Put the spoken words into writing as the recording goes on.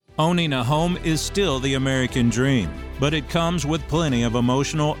Owning a home is still the American dream, but it comes with plenty of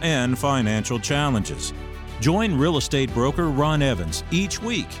emotional and financial challenges. Join real estate broker Ron Evans each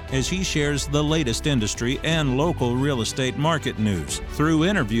week as he shares the latest industry and local real estate market news through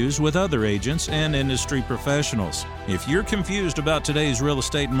interviews with other agents and industry professionals. If you're confused about today's real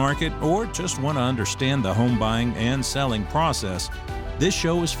estate market or just want to understand the home buying and selling process, this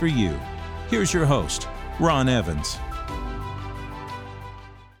show is for you. Here's your host, Ron Evans.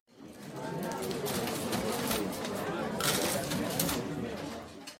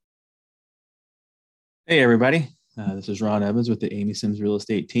 Hey everybody, this is Ron Evans with the Amy Sims Real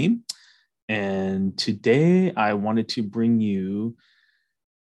Estate Team, and today I wanted to bring you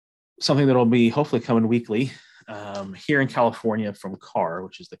something that will be hopefully coming weekly here in California from CAR,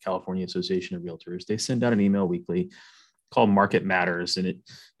 which is the California Association of Realtors. They send out an email weekly called Market Matters, and it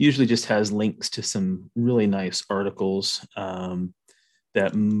usually just has links to some really nice articles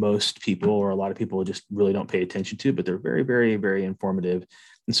that most people or a lot of people just really don't pay attention to, but they're very, very, very informative.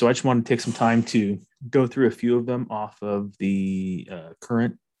 And so I just wanted to take some time to go through a few of them off of the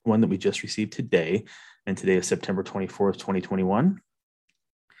current one that we just received today. And today is September 24th, 2021.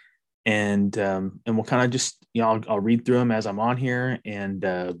 And we'll kind of just, I'll read through them as I'm on here and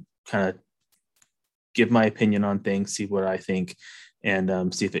kind of give my opinion on things, see what I think,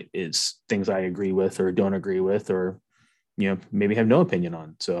 and see if it is things I agree with or don't agree with, or, maybe have no opinion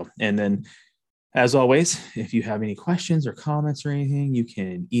on. So, and then as always, if you have any questions or comments or anything, you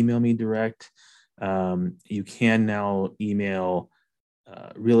can email me direct. You can now email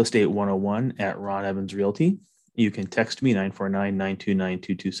realestate101 at Ron Evans Realty. You can text me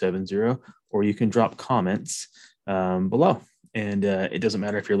 949-929-2270, or you can drop comments below. And it doesn't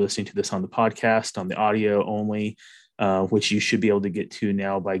matter if you're listening to this on the podcast, on the audio only, which you should be able to get to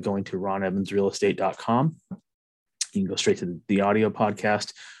now by going to ronevansrealestate.com. You can go straight to the audio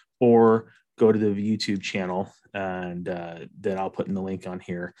podcast, or go to the YouTube channel, and then I'll put in the link on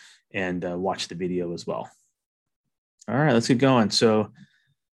here and watch the video as well. All right, let's get going. So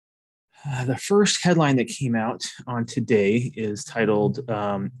the first headline that came out on today is titled,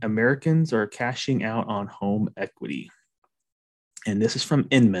 Americans are cashing out on home equity. And this is from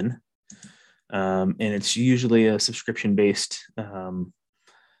Inman. And it's usually a subscription-based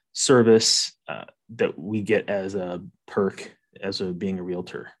service that we get as a perk being a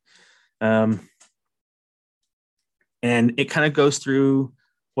realtor. And it kind of goes through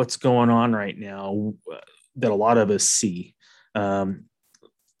what's going on right now that a lot of us see. I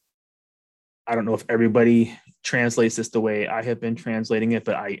don't know if everybody translates this the way I have been translating it,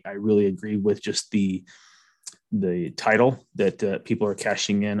 but I really agree with just the title that people are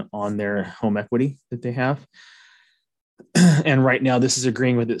cashing in on their home equity that they have. And right now, this is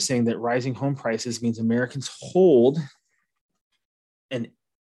agreeing with it, saying that rising home prices means Americans hold an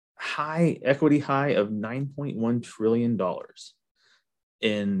equity high of $9.1 trillion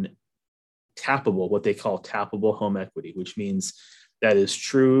in what they call tappable home equity, which means that is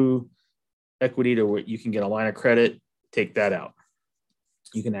true equity to where you can get a line of credit, take that out.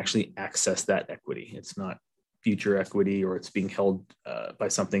 You can actually access that equity. It's not future equity or it's being held by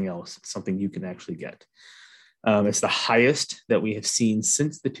something else. It's something you can actually get. It's the highest that we have seen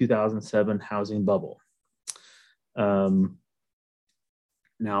since the 2007 housing bubble.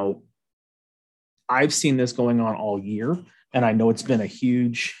 Now, I've seen this going on all year, and I know it's been a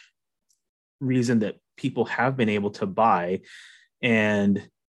huge reason that people have been able to buy and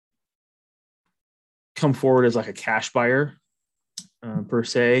come forward as like a cash buyer per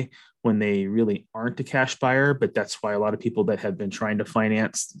se, when they really aren't a cash buyer. But that's why a lot of people that have been trying to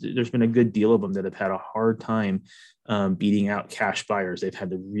finance, there's been a good deal of them that have had a hard time beating out cash buyers. They've had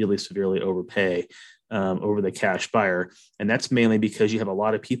to really severely overpay over the cash buyer. And that's mainly because you have a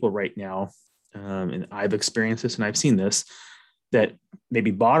lot of people right now, and I've experienced this and I've seen this, that maybe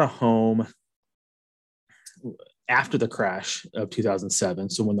bought a home after the crash of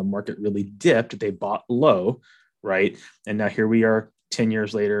 2007. So when the market really dipped, they bought low, right? And now here we are 10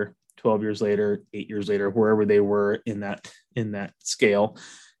 years later, 12 years later, 8 years later, wherever they were in that scale,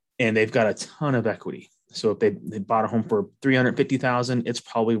 and they've got a ton of equity. So if they bought a home for $350,000, it's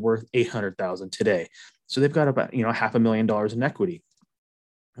probably worth $800,000 today. So they've got about $500,000 in equity.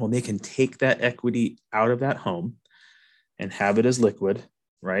 Well, they can take that equity out of that home and have it as liquid,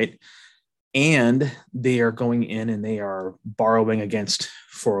 right? And they are going in and they are borrowing against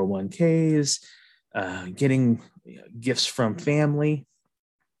 401ks, getting gifts from family,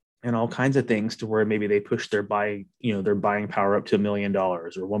 and all kinds of things, to where maybe they push their buying power up to $1 million or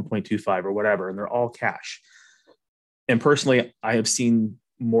 1.25 or whatever, and they're all cash. And personally, I have seen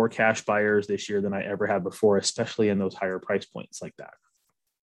more cash buyers this year than I ever had before, especially in those higher price points like that.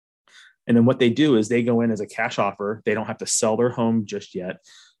 And then what they do is they go in as a cash offer. They don't have to sell their home just yet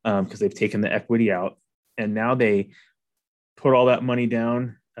because they've taken the equity out. And now they put all that money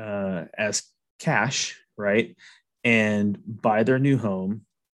down as cash, right? And buy their new home,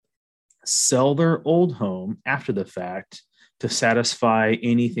 sell their old home after the fact to satisfy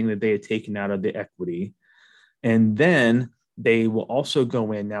anything that they had taken out of the equity. And then they will also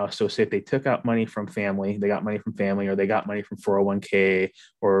go in now. So say if they took out money from family, they got money from family, or they got money from 401k,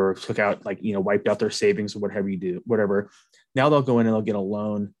 or took out, like, wiped out their savings or whatever you do, whatever. Now they'll go in and they'll get a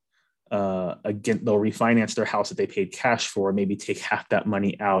loan. Again, they'll refinance their house that they paid cash for, maybe take half that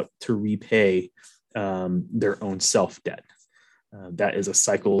money out to repay their own self debt. That is a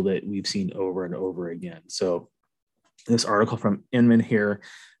cycle that we've seen over and over again. So this article from Inman here,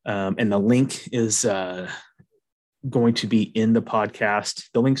 and the link is going to be in the podcast.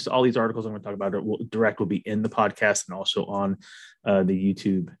 The links to all these articles I'm going to talk about will be in the podcast and also on the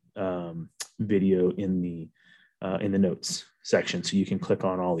YouTube video in the notes section. So you can click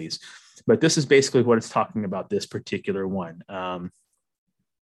on all these. But this is basically what it's talking about, this particular one.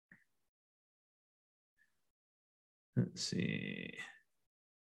 Let's see.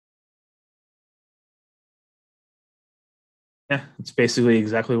 Yeah, it's basically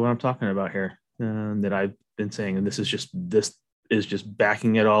exactly what I'm talking about here that I've been saying. And this is just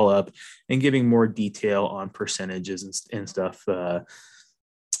backing it all up and giving more detail on percentages and stuff.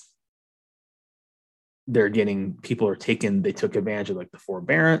 They took advantage of like the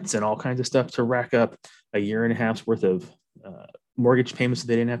forbearance and all kinds of stuff to rack up a year and a half's worth of mortgage payments that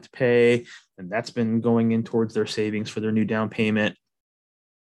they didn't have to pay. And that's been going in towards their savings for their new down payment,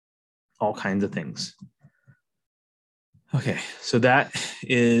 all kinds of things. Okay, so that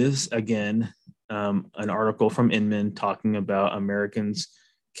is, again, an article from Inman talking about Americans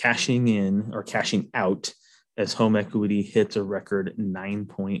cashing in or cashing out as home equity hits a record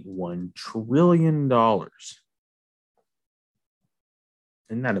 $9.1 trillion.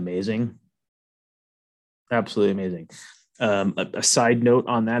 Isn't that amazing? Absolutely amazing. A side note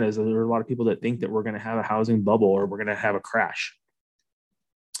on that is that there are a lot of people that think that we're going to have a housing bubble or we're going to have a crash.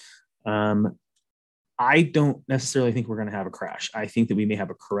 I don't necessarily think we're going to have a crash. I think that we may have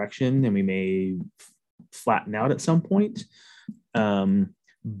a correction and we may flatten out at some point.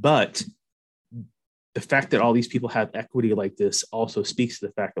 But the fact that all these people have equity like this also speaks to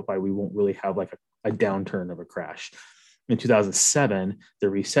the fact that why we won't really have like a downturn of a crash. In 2007, the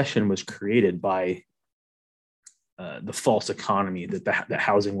recession was created by the false economy that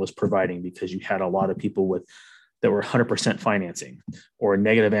housing was providing, because you had a lot of people that were 100% financing or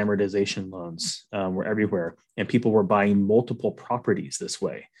negative amortization loans were everywhere. And people were buying multiple properties this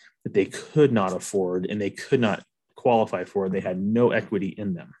way that they could not afford and they could not qualify for. They had no equity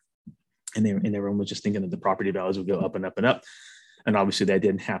in them. And everyone was just thinking that the property values would go up and up and up. And obviously that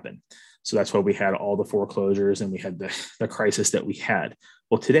didn't happen. So that's why we had all the foreclosures and we had the crisis that we had.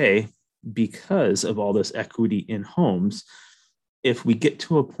 Well, today, because of all this equity in homes, if we get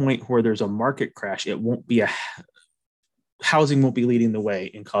to a point where there's a market crash, housing won't be leading the way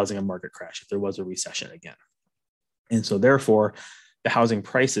in causing a market crash if there was a recession again. And so therefore, the housing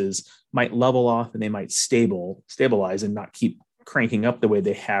prices might level off and they might stabilize and not keep cranking up the way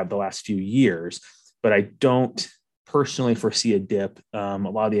they have the last few years. But I don't personally foresee a dip. A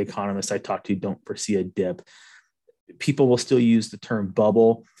lot of the economists I talk to don't foresee a dip. People will still use the term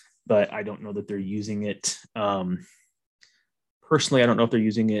bubble, but I don't know that they're using it. Personally, I don't know if they're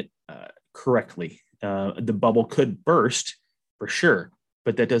using it correctly. The bubble could burst for sure,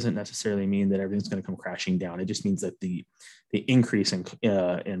 but that doesn't necessarily mean that everything's going to come crashing down. It just means that the increase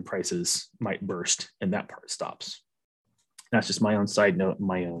in prices might burst and that part stops. That's just my own side note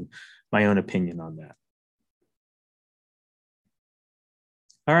and my own opinion on that.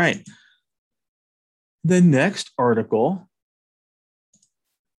 All right. The next article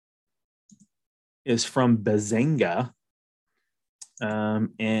is from Bazinga,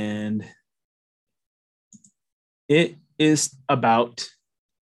 and it is about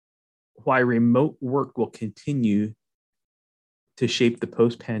why remote work will continue to shape the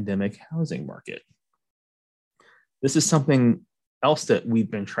post-pandemic housing market. This is something else that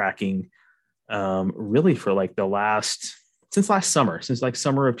we've been tracking really for like since last summer, since like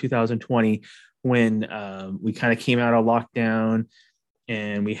summer of 2020, when we kind of came out of lockdown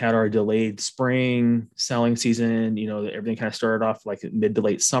and we had our delayed spring selling season. Everything kind of started off like mid to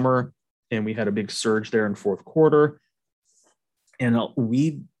late summer, and we had a big surge there in fourth quarter. And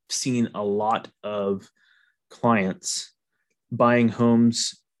we've seen a lot of clients buying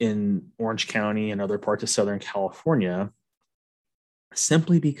homes in Orange County and other parts of Southern California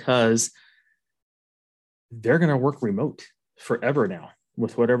simply because they're going to work remote forever now.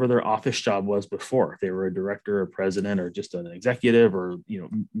 with whatever their office job was before. If they were a director or president or just an executive or,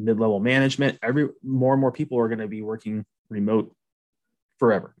 mid-level management, more and more people are going to be working remote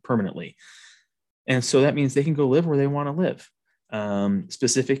forever, permanently. And so that means they can go live where they want to live.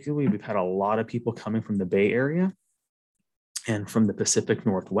 Specifically, we've had a lot of people coming from the Bay Area and from the Pacific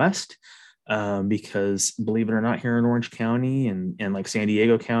Northwest, because believe it or not, here in Orange County and like San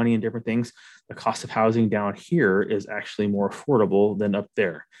Diego County and different things, the cost of housing down here is actually more affordable than up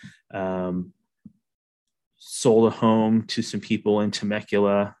there. Sold a home to some people in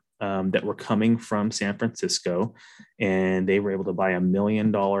Temecula that were coming from San Francisco, and they were able to buy $1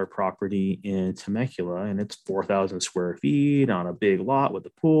 million property in Temecula, and it's 4,000 square feet on a big lot with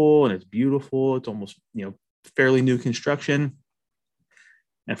a pool, and it's beautiful. It's almost, fairly new construction.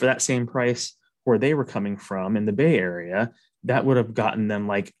 And for that same price where they were coming from in the Bay Area, that would have gotten them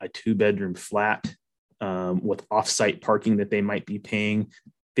like a 2-bedroom flat with offsite parking that they might be paying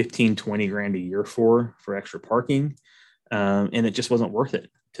 15, 20 grand a year for extra parking. And it just wasn't worth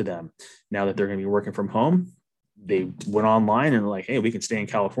it to them. Now that they're going to be working from home, they went online and like, hey, we can stay in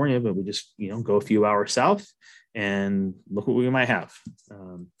California, but we just, go a few hours south and look what we might have.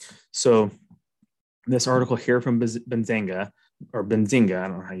 So this article here from Benzinga, I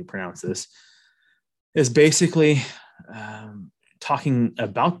don't know how you pronounce this, is basically talking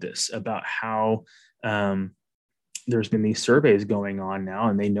about this, about how there's been these surveys going on now,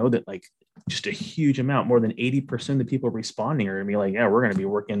 and they know that like just a huge amount, more than 80% of the people responding are going to be like, yeah, we're going to be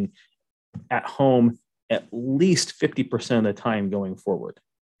working at home at least 50% of the time going forward,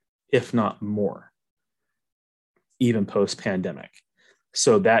 if not more, even post-pandemic.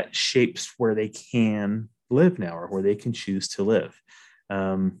 So that shapes where they can live now, or where they can choose to live.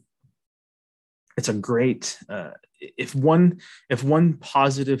 It's a great, if one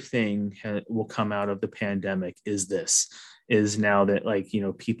positive thing will come out of the pandemic is now that like,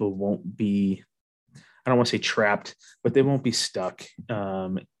 people won't be, I don't want to say trapped, but they won't be stuck,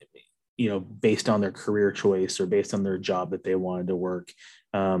 based on their career choice or based on their job that they wanted to work,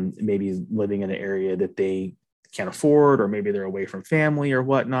 maybe living in an area that they can't afford, or maybe they're away from family or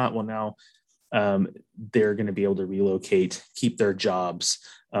whatnot. Well, now they're going to be able to relocate, keep their jobs.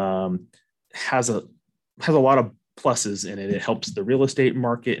 Has a lot of pluses in it. It helps the real estate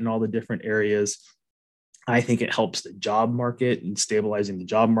market in all the different areas. I think it helps the job market and stabilizing the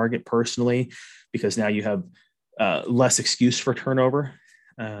job market personally, because now you have less excuse for turnover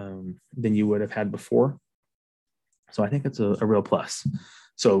than you would have had before. So I think it's a real plus.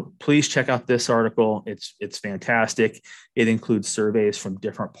 So please check out this article. It's fantastic. It includes surveys from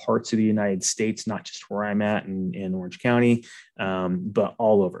different parts of the United States, not just where I'm at in Orange County, but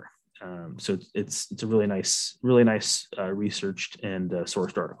all over. So it's a really nice researched and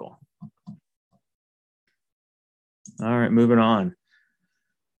sourced article. All right, moving on.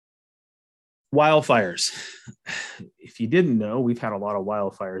 Wildfires. If you didn't know, we've had a lot of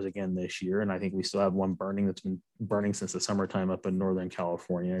wildfires again this year, and I think we still have one burning that's been burning since the summertime up in Northern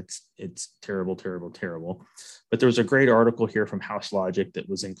California. It's terrible, terrible, terrible. But there's a great article here from House Logic that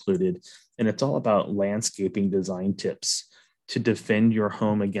was included, and it's all about landscaping design tips to defend your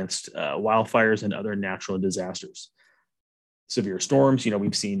home against wildfires and other natural disasters. Severe storms,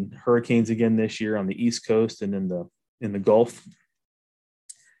 we've seen hurricanes again this year on the East Coast and in the Gulf.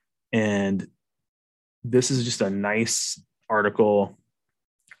 And this is just a nice article.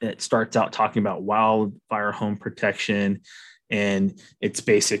 It starts out talking about wildfire home protection, and it's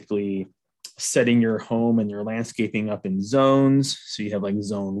basically setting your home and your landscaping up in zones. So you have like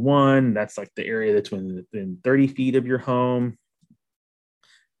zone 1, that's like the area that's within 30 feet of your home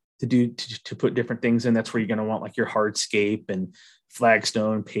to put different things in. That's where you're going to want like your hardscape and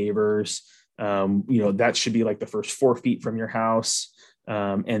flagstone pavers. That should be like the first 4 feet from your house.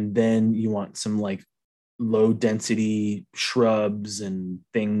 And then you want some like low density shrubs and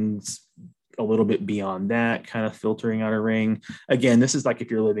things a little bit beyond that, kind of filtering out a ring. Again, this is like if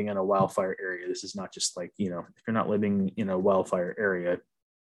you're living in a wildfire area. This is not just like, if you're not living in a wildfire area,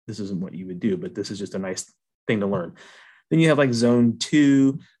 this isn't what you would do, but this is just a nice thing to learn. Then you have like zone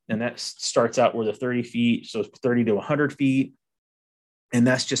 2, and that starts out where the 30 feet, so 30 to 100 feet. And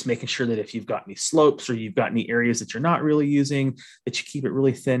that's just making sure that if you've got any slopes or you've got any areas that you're not really using, that you keep it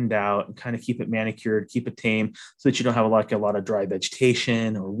really thinned out and kind of keep it manicured, keep it tame, so that you don't have like a lot of dry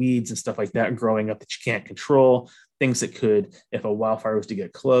vegetation or weeds and stuff like that growing up that you can't control. Things that could, if a wildfire was to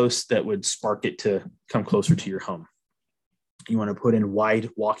get close, that would spark it to come closer to your home. You want to put in wide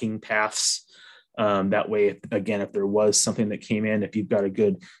walking paths. That way, again, if there was something that came in, if you've got a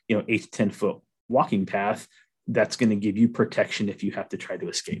good, 8 to 10 foot walking path, that's going to give you protection if you have to try to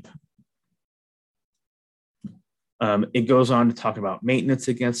escape. It goes on to talk about maintenance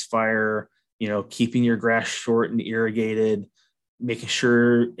against fire, keeping your grass short and irrigated, making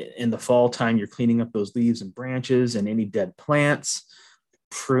sure in the fall time you're cleaning up those leaves and branches and any dead plants.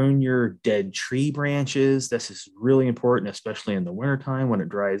 Prune your dead tree branches. This is really important, especially in the wintertime when it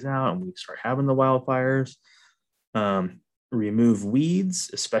dries out and we start having the wildfires. Remove weeds,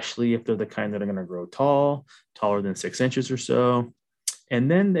 especially if they're the kind that are going to grow taller than 6 inches or so. And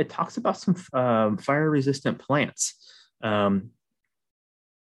then it talks about some fire-resistant plants, like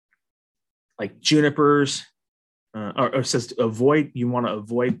junipers, or it says you want to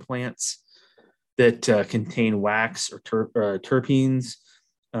avoid plants that contain wax or terpenes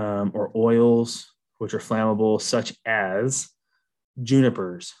or oils, which are flammable, such as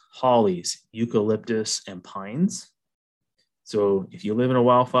junipers, hollies, eucalyptus, and pines. So if you live in a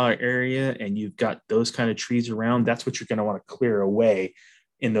wildfire area and you've got those kind of trees around, that's what you're going to want to clear away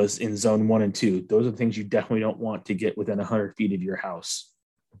in zone 1 and 2. Those are the things you definitely don't want to get within 100 feet of your house.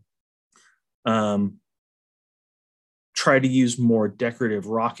 Try to use more decorative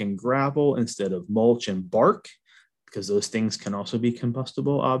rock and gravel instead of mulch and bark, because those things can also be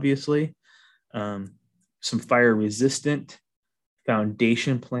combustible, obviously. Some fire resistant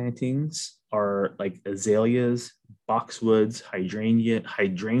foundation plantings are like azaleas, boxwoods,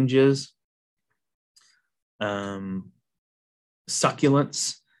 hydrangeas.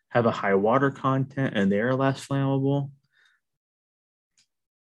 Succulents have a high water content and they are less flammable.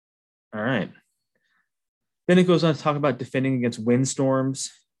 All right. Then it goes on to talk about defending against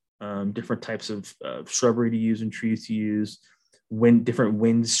windstorms, different types of shrubbery to use and trees to use, different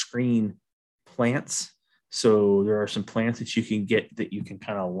wind screen plants. So there are some plants that you can get that you can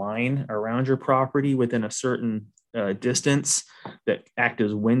kind of line around your property within a certain distance that act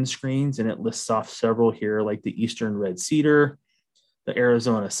as wind screens. And it lists off several here, like the Eastern red cedar, the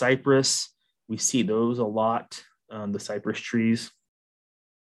Arizona cypress. We see those a lot, the cypress trees.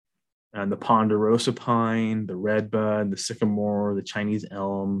 And the ponderosa pine, the redbud, the sycamore, the Chinese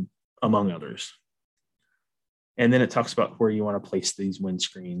elm, among others. And then it talks about where you want to place these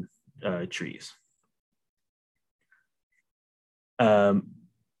windscreen trees. Then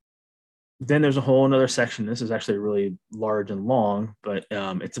there's a whole another section. This is actually really large and long, but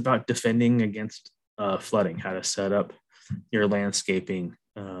it's about defending against flooding, how to set up your landscaping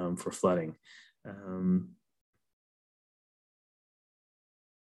for flooding.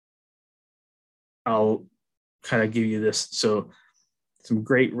 I'll kind of give you this. So some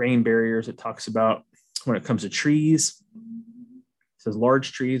great rain barriers it talks about when it comes to trees. It says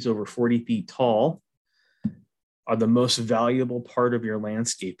large trees over 40 feet tall are the most valuable part of your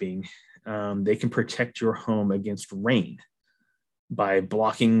landscaping. They can protect your home against rain by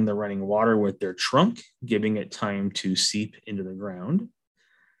blocking the running water with their trunk, giving it time to seep into the ground.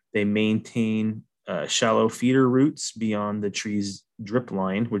 They maintain shallow feeder roots beyond the tree's drip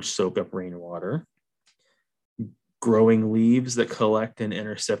line, which soak up rainwater. Growing leaves that collect and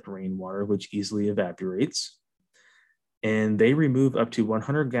intercept rainwater, which easily evaporates. And they remove up to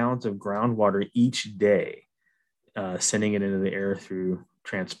 100 gallons of groundwater each day, sending it into the air through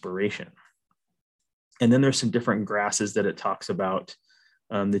transpiration. And then there's some different grasses that it talks about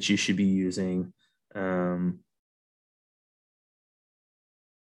that you should be using.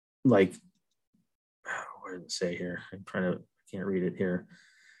 Like, what did it say here? I can't read it here.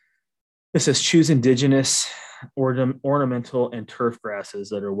 It says choose indigenous, ornamental, and turf grasses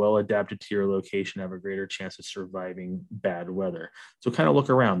that are well adapted to your location, have a greater chance of surviving bad weather. So kind of look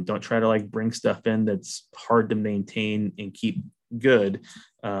around. Don't try to like bring stuff in that's hard to maintain and keep good,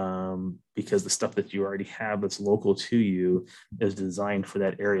 because the stuff that you already have that's local to you is designed for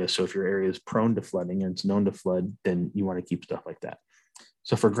that area. So if your area is prone to flooding and it's known to flood, then you want to keep stuff like that.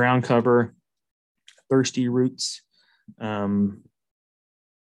 So for ground cover, thirsty roots,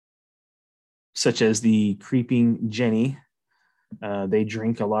 such as the creeping jenny. They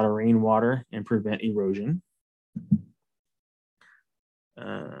drink a lot of rainwater and prevent erosion.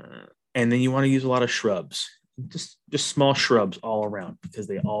 And then you want to use a lot of shrubs, just small shrubs all around, because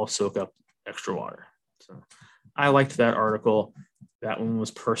they all soak up extra water. So I liked that article. That one was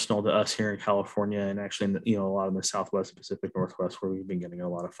personal to us here in California, and actually, a lot of the Southwest, Pacific Northwest, where we've been getting a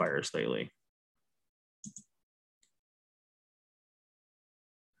lot of fires lately.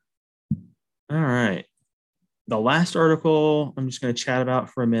 All right. The last article I'm just going to chat about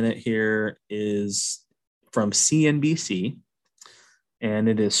for a minute here is from CNBC, and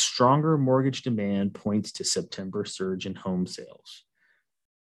it is stronger mortgage demand points to September surge in home sales.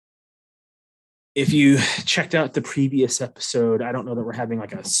 if you checked out the previous episode, I don't know that we're having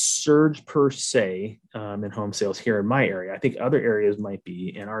like a surge per se in home sales here in my area. I think other areas might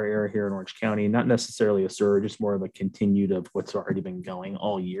be. In our area here in Orange County, not necessarily a surge, it's more of a continued of what's already been going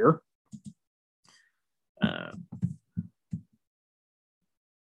all year.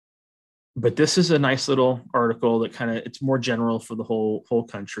 But this is a nice little article that it's more general for the whole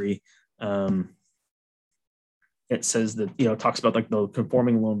country. It says that, talks about like the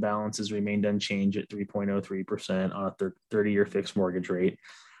conforming loan balances remained unchanged at 3.03% on a 30-year fixed mortgage rate.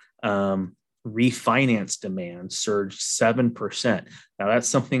 Refinance demand surged 7%. Now that's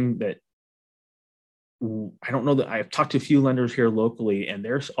something that I don't know, that I've talked to a few lenders here locally, and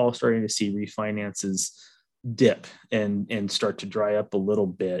they're all starting to see refinances dip and start to dry up a little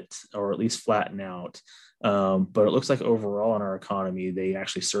bit, or at least flatten out. But it looks like overall in our economy, they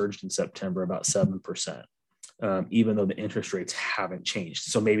actually surged in September about 7%. Even though the interest rates haven't changed.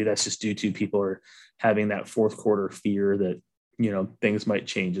 So maybe that's just due to people are having that fourth quarter fear that, things might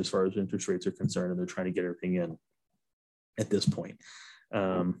change as far as interest rates are concerned, and they're trying to get everything in at this point.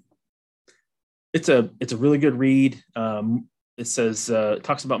 It's a really good read. It says,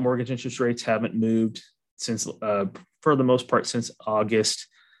 talks about mortgage interest rates haven't moved since, for the most part, since August,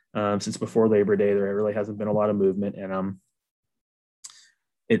 since before Labor Day. There really hasn't been a lot of movement. And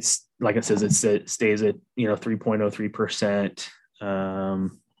it's like it says, it stays at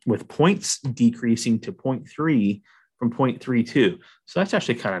 3.03%, with points decreasing to 0.3 from 0.32. So that's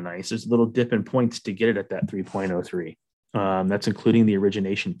actually kind of nice. There's a little dip in points to get it at that 3.03. That's including the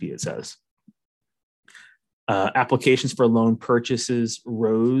origination fee, it says. Applications for loan purchases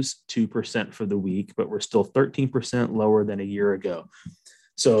rose 2% for the week, but we're still 13% lower than a year ago.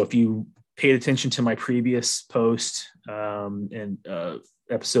 So if you paid attention to my previous post and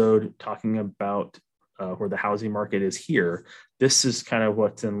episode talking about where the housing market is here, this is kind of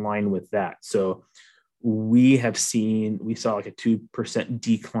what's in line with that. So we saw like a 2%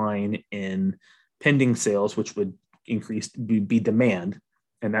 decline in pending sales, which would be demand.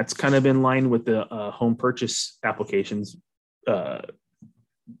 And that's kind of in line with the home purchase applications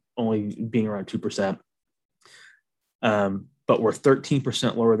only being around 2%. But we're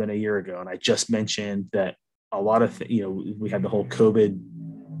 13% lower than a year ago. And I just mentioned that a lot of, we had the whole COVID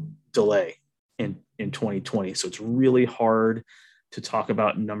delay in 2020. So it's really hard to talk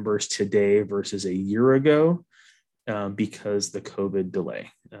about numbers today versus a year ago because the COVID delay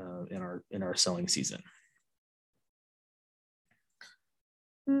in our selling season.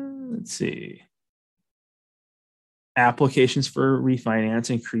 Let's see. Applications for refinance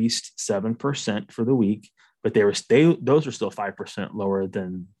increased 7% for the week, but those are still 5% lower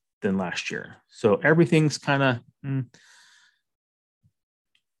than last year. So everything's kind of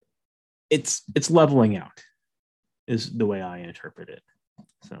it's leveling out, is the way I interpret it.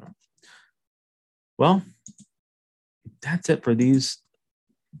 So, well, that's it for these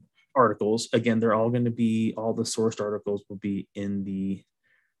articles. Again, they're all going to be, all the sourced articles will be in the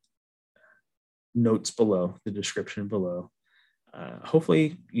notes below, the description below.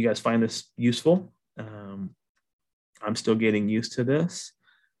 Hopefully you guys find this useful. I'm still getting used to this.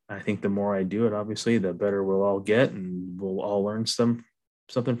 I think the more I do it, obviously, the better we'll all get, and we'll all learn something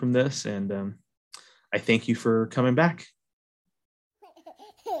from this. And I thank you for coming back.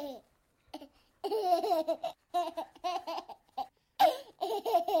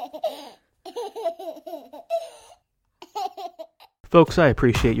 Folks, I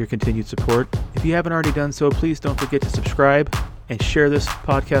appreciate your continued support. If you haven't already done so, please don't forget to subscribe and share this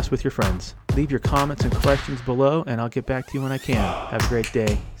podcast with your friends. Leave your comments and questions below, and I'll get back to you when I can. Have a great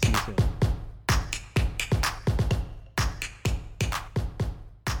day. See you soon.